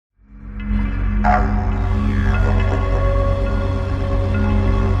Hey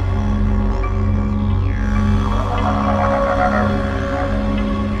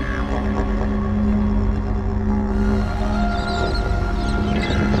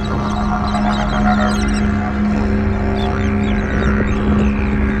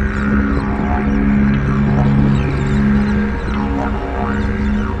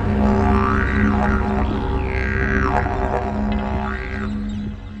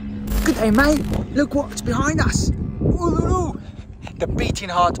mate, look what's behind us! Uluru! The beating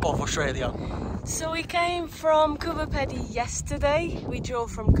heart of Australia. So we came from Coober Pedy yesterday. We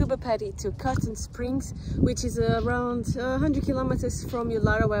drove from Coober Pedy to Curtin Springs, which is around 100 kilometers from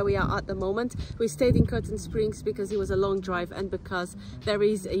Uluṟu, where we are at the moment. We stayed in Curtin Springs because it was a long drive and because there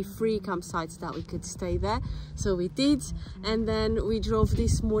is a free campsite that we could stay there. So we did, and then we drove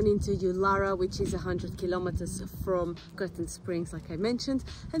this morning to Uluṟu, which is 100 kilometers from Curtin Springs, like I mentioned.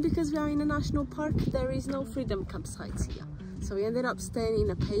 And because we are in a national park, there is no freedom campsites here. So we ended up staying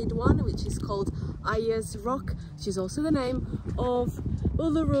in a paid one, which is called Ayers Rock, which is also the name of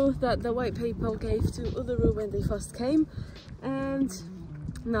Uluru that the white people gave to Uluru when they first came. And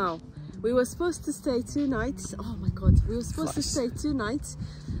now, we were supposed to stay 2 nights. Oh my god, we were supposed to stay 2 nights,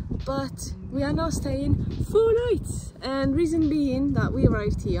 but we are now staying 4 nights. And reason being that we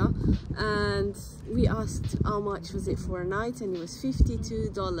arrived here and we asked how much was it for a night, and it was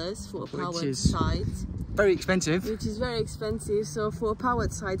 $52 for a powered site. Very expensive. Which is very expensive. So for a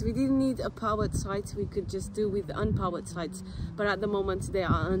powered site, we didn't need a powered site, we could just do with unpowered sites, but at the moment they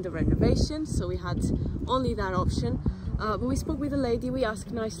are under renovation, so we had only that option. But we spoke with a lady, we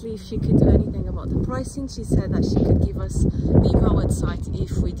asked nicely if she could do anything about the pricing. She said that she could give us the powered site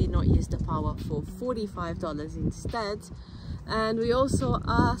if we did not use the power for $45 instead. And we also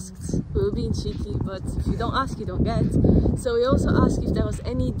asked, we were being cheeky, but if you don't ask you don't get, so we also asked if there was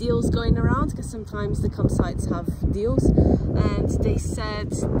any deals going around, because sometimes the campsites have deals, and they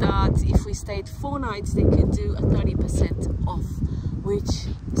said that if we stayed 4 nights they could do a 30% off, which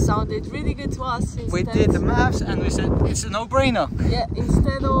sounded really good to us. We did the maths and we said it's a no-brainer. Yeah,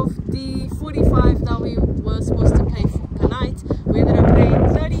 instead of the 45 that we were supposed to pay per night, we ended up paying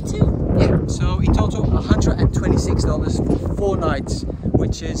 32. Yeah, so in total $126 for 4 nights,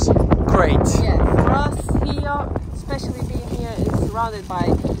 which is great. Yeah, for us here, especially being here and surrounded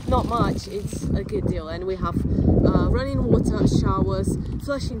by not much, it's a good deal. And we have running water, showers,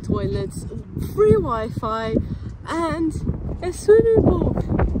 flushing toilets, free Wi-Fi, and a swimming pool,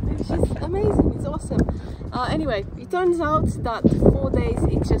 which is amazing. It's awesome. Anyway, it turns out that 4 days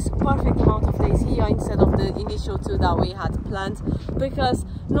it's just perfect amount of days here instead of the initial 2 that we had planned, because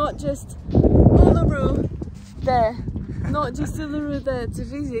not just Uluru there to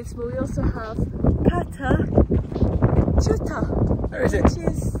visit, but we also have Kata Chuta, Where is it? which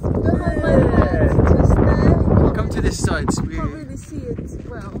is behind my head, just there. Come to this side. You can't really see it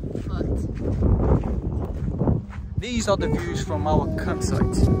well, but these are the views from our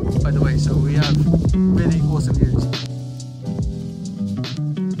campsite, by the way, so we have really awesome views.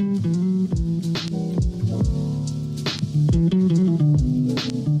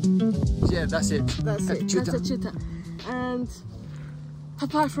 Yeah, that's it. That's it, Kata Chuta. And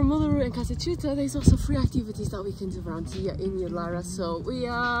apart from Uluru and Kata Chuta, there's also free activities that we can do around here in Uluṟu. So we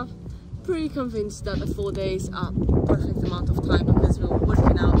are pretty convinced that the 4 days are perfect amount of time, because we were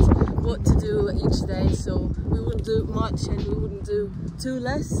working out what to do each day, so we wouldn't do much and we wouldn't do too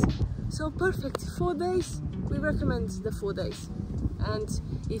less. So perfect, 4 days. We recommend the 4 days. And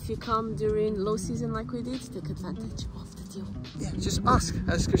if you come during low season like we did, take advantage of the deal. Yeah, just ask,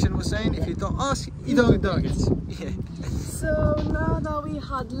 as Christian was saying. If you don't ask, you don't get. Yeah. So now that we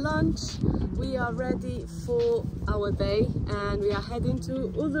had lunch, we are ready for our day and we are heading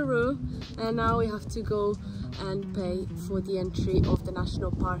to Uluru, and now we have to go and pay for the entry of the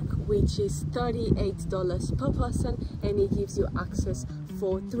national park, which is $38 per person, and it gives you access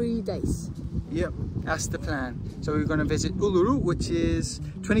for 3 days. Yep, that's the plan. So we're going to visit Uluru, which is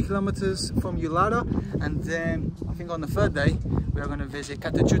 20 kilometers from Uluṟu, and then I think on the 3rd day we are going to visit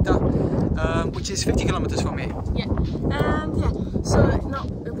Kata Chuta, which is 50 kilometers from here. Yeah, and yeah, so no,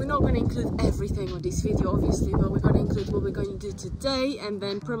 we're not going to include everything on this video obviously, but we're going to include what we're going to do today, and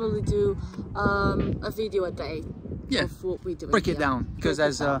then probably do a video a day. Yeah, of what we do. break it down, because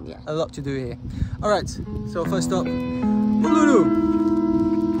there's a lot to do here. Alright, so first up, Uluru!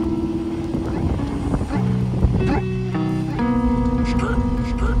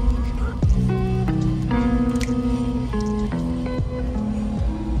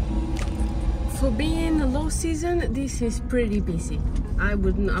 For being a low season, this is pretty busy. I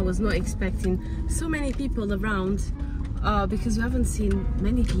was not expecting so many people around because we haven't seen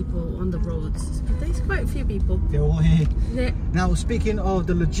many people on the roads, but there's quite a few people. They're all here. Yeah. Now, speaking of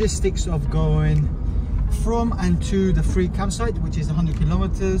the logistics of going from and to the free campsite, which is 100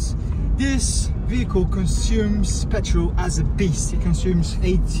 kilometers, this vehicle consumes petrol as a beast. It consumes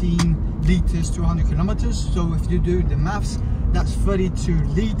 18 liters to 100 kilometers. So if you do the maths, that's 32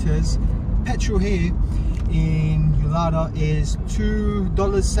 liters. Petrol here in Uluṟu is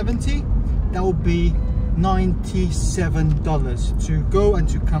 $2.70. That will be $97 to go and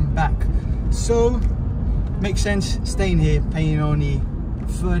to come back. So makes sense staying here, paying only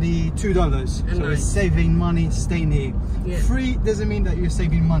 $32. So it's saving money staying here. Yeah. Free doesn't mean that you're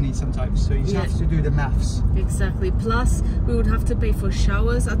saving money sometimes, so you have to do the maths. Exactly. Plus we would have to pay for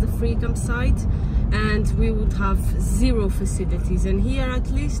showers at the free campsite, and we would have 0 facilities, and here at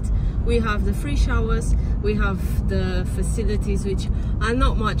least we have the free showers, we have the facilities, which are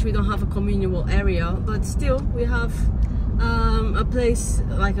not much. We don't have a communal area, but still we have a place,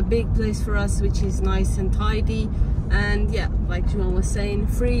 like a big place for us, which is nice and tidy. And yeah, like Joan was saying,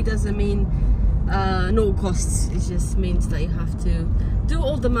 free doesn't mean no costs. It just means that you have to do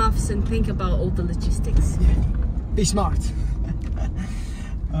all the maths and think about all the logistics. Yeah. Be smart.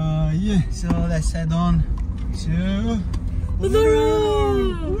 Yeah, so let's head on to Uluru.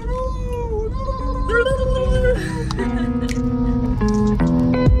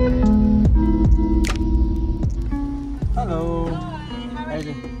 Hello. Hi, how are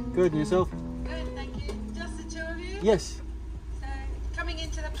you? Good, and yourself? Good, thank you. Just the 2 of you? Yes. So, coming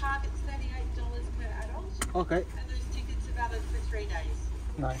into the park, it's $38 per adult. Okay. And those tickets are valid for 3 days.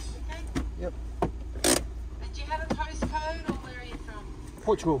 Nice. Okay? Yep. And do you have a postcode, or where are you from?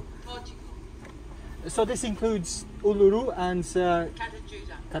 Portugal. Portugal. So this includes Uluru and Kata.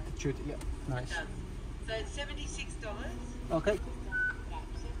 yeah. Nice. It does. So it's $76. Okay.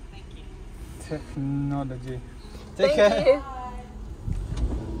 Thank you. Technology. Take care. You.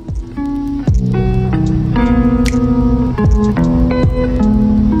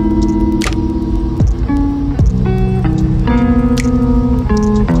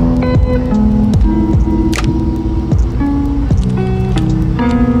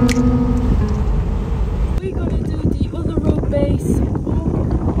 We're gonna do the Uluru base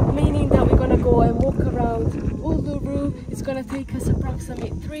walk, meaning that we're gonna go and walk around Uluru. It's gonna take us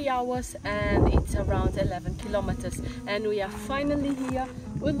approximately 3 hours, and it's around 11 kilometers. And we are finally here,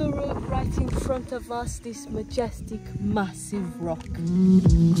 Uluru, right in front of us, this majestic, massive rock.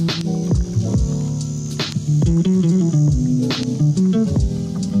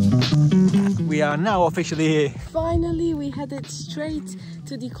 We are now officially here. Finally, we headed straight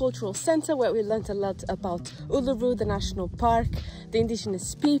to the cultural center, where we learned a lot about Uluru, the national park, the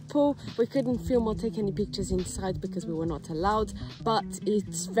indigenous people. We couldn't film or take any pictures inside because we were not allowed, but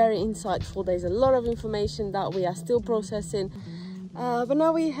it's very insightful. There's a lot of information that we are still processing. But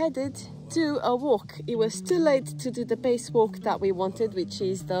now we headed to a walk. It was too late to do the base walk that we wanted, which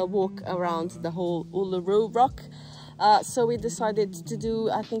is the walk around the whole Uluru rock. So we decided to do,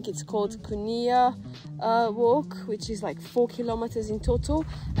 I think it's called Kunia walk, which is like 4 kilometers in total,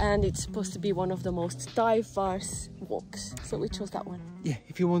 and it's supposed to be one of the most diverse walks. So we chose that one. Yeah,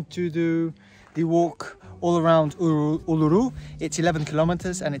 if you want to do the walk all around Uluru, it's 11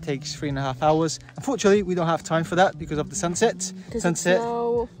 kilometers and it takes 3.5 hours. Unfortunately, we don't have time for that because of the sunset. Because it's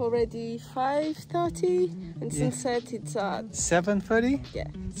now already 5:30, and sunset it's at 7:30. Yeah.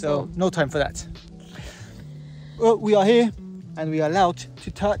 So no time for that. Well, we are here and we are allowed to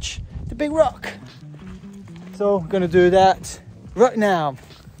touch the big rock. So we're gonna do that right now.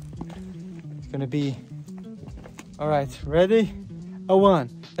 It's gonna be, all right, ready? A 1,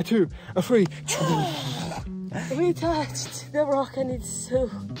 a 2, a 3. We touched the rock and it's so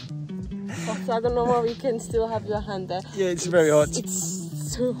hot. I don't know why we can still have your hand there. Yeah, it's very hot.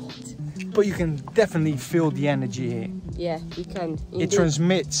 It's so hot. But you can definitely feel the energy here. Yeah, you can. Indeed. It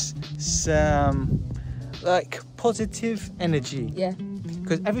transmits some like positive energy. Yeah.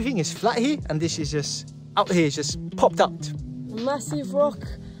 Because everything is flat here and this is just out here, it's just popped out. Massive rock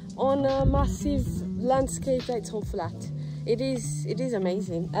on a massive landscape that's all flat. It is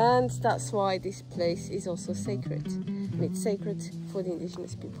amazing, and that's why this place is also sacred. And it's sacred for the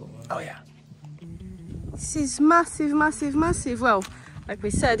indigenous people. Oh yeah. This is massive, massive, massive. Well, like we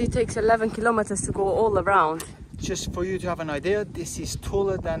said, it takes 11 kilometers to go all around. Just for you to have an idea, this is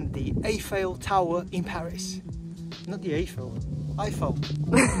taller than the Eiffel Tower in Paris. Not the Eiffel, Eiffel.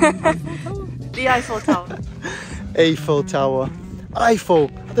 The Eiffel Tower. Eiffel Tower. Eiffel.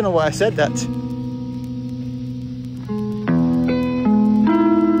 I don't know why I said that.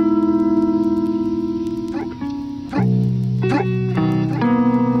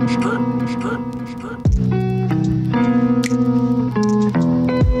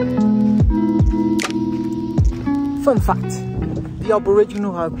 Fun fact, the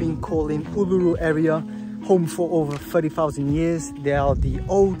Aboriginal have been calling Uluru area home for over 30,000 years. They are the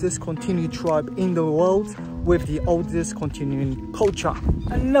oldest continued tribe in the world with the oldest continuing culture.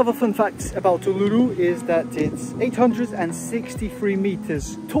 Another fun fact about Uluru is that it's 863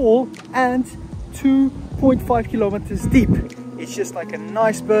 meters tall and 2.5 kilometers deep. It's just like an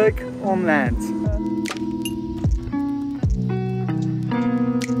iceberg on land.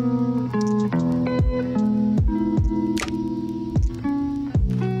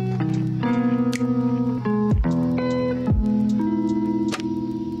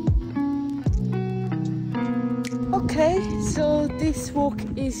 Okay, so this walk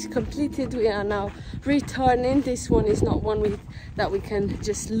is completed. We are now returning. This one is not one that we can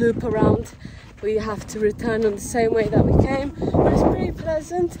just loop around. We have to return on the same way that we came, but it's pretty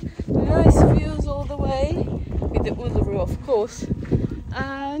pleasant. Nice views all the way, with the Uluru of course.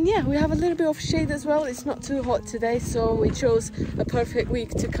 And yeah, we have a little bit of shade as well. It's not too hot today, so we chose a perfect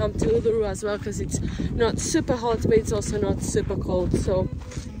week to come to Uluru as well, because it's not super hot but it's also not super cold, so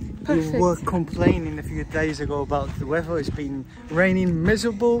perfect. You were complaining a few days ago about the weather. It's been raining,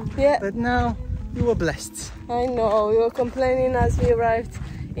 miserable, yeah, but now you were blessed. I know, we were complaining as we arrived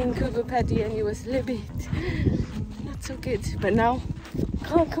in Uluṟu-Kata and it was a little bit not so good, but now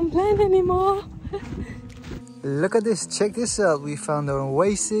can't complain anymore. Look at this, check this out. We found an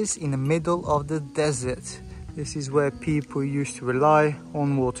oasis in the middle of the desert. This is where people used to rely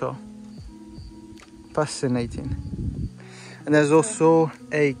on water. Fascinating. And there's also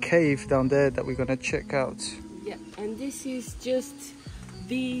a cave down there that we're gonna check out. Yeah, and this is just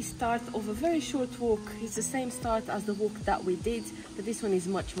the start of a very short walk. It's the same start as the walk that we did, but this one is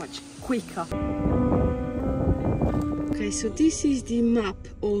much quicker. Okay, so this is the map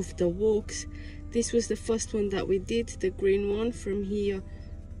of the walks. This was the first one that we did, the green one, from here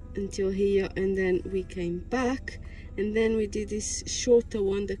until here, and then we came back, and then we did this shorter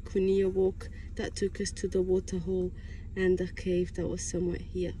one, the Kunia walk, that took us to the waterhole and the cave that was somewhere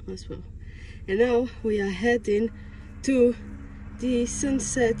here as well. And now we are heading to the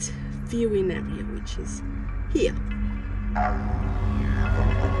sunset viewing area, which is here.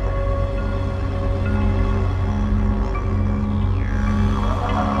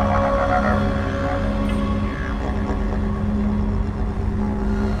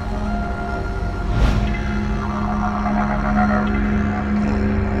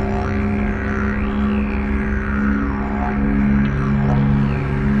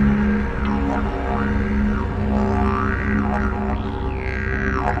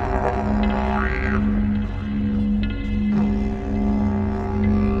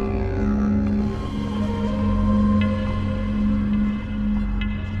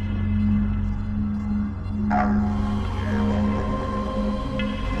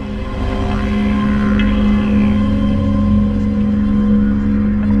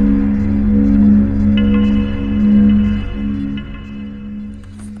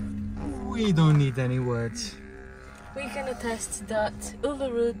 We don't need any words. We can attest that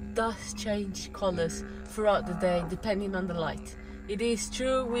Uluru does change colours throughout the day depending on the light. It is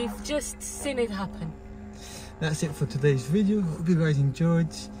true, we've just seen it happen. That's it for today's video. Hope you guys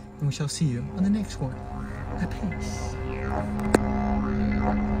enjoyed, and we shall see you on the next one. Peace.